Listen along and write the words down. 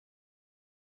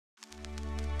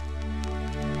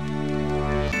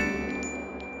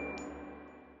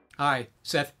Hi,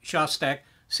 Seth Shostak,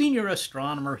 Senior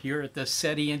Astronomer here at the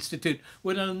SETI Institute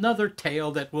with another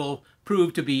tale that will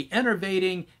prove to be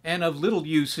enervating and of little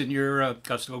use in your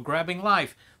gusto-grabbing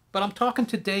life. But I'm talking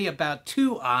today about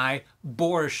 2I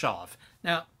Borisov.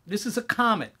 Now, this is a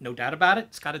comet, no doubt about it.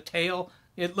 It's got a tail.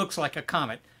 It looks like a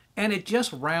comet. And it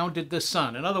just rounded the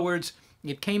sun. In other words,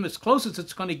 it came as close as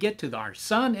it's going to get to our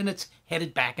sun, and it's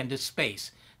headed back into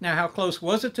space. Now, how close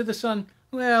was it to the sun?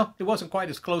 Well, it wasn't quite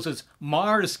as close as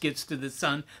Mars gets to the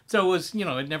sun, so it was,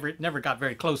 it never got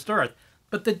very close to Earth.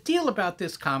 But the deal about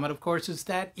this comet, of course, is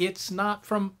that it's not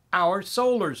from our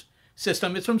solar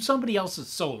system. It's from somebody else's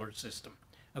solar system.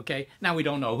 Okay? Now, we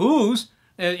don't know whose,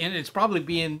 and it's probably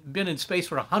been in space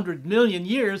for 100 million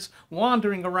years,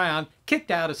 wandering around,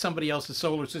 kicked out of somebody else's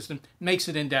solar system, makes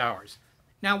it into ours.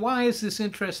 Now, why is this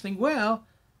interesting? Well,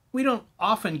 we don't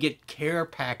often get care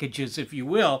packages, if you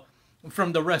will,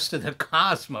 from the rest of the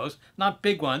cosmos, not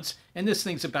big ones, and this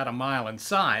thing's about a mile in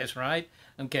size, right?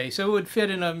 Okay, so it would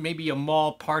fit in maybe a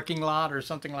mall parking lot or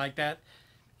something like that.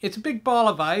 It's a big ball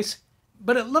of ice,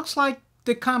 but it looks like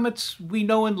the comets we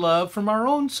know and love from our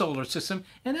own solar system,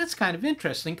 and that's kind of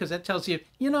interesting because that tells you,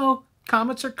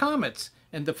 comets are comets.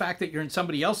 And the fact that you're in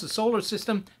somebody else's solar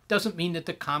system doesn't mean that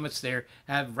the comets there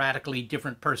have radically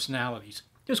different personalities.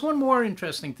 There's one more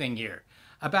interesting thing here.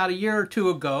 About a year or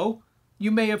two ago, you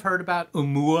may have heard about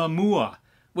Oumuamua,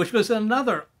 which was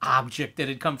another object that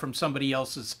had come from somebody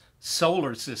else's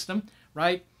solar system,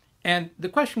 right? And the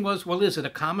question was, well, is it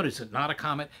a comet? Is it not a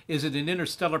comet? Is it an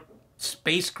interstellar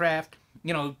spacecraft,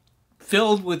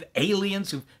 filled with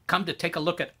aliens who've come to take a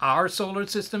look at our solar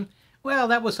system? Well,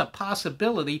 that was a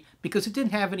possibility because it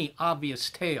didn't have any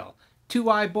obvious tail.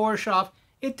 2I Borisov,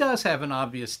 it does have an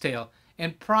obvious tail.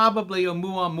 And probably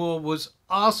Oumuamua was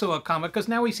also a comet because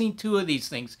now we've seen two of these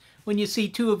things. When you see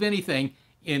two of anything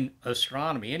in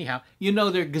astronomy, anyhow, you know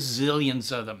there are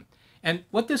gazillions of them. And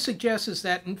what this suggests is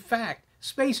that, in fact,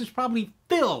 space is probably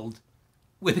filled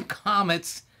with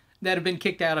comets that have been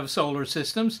kicked out of solar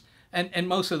systems. And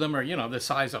most of them are, the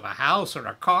size of a house or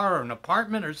a car or an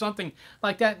apartment or something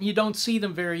like that. And you don't see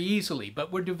them very easily.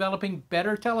 But we're developing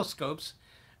better telescopes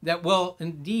that will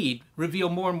indeed reveal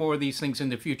more and more of these things in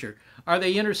the future. Are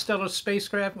they interstellar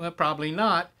spacecraft? Well, probably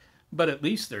not. But at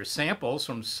least they're samples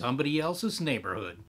from somebody else's neighborhood.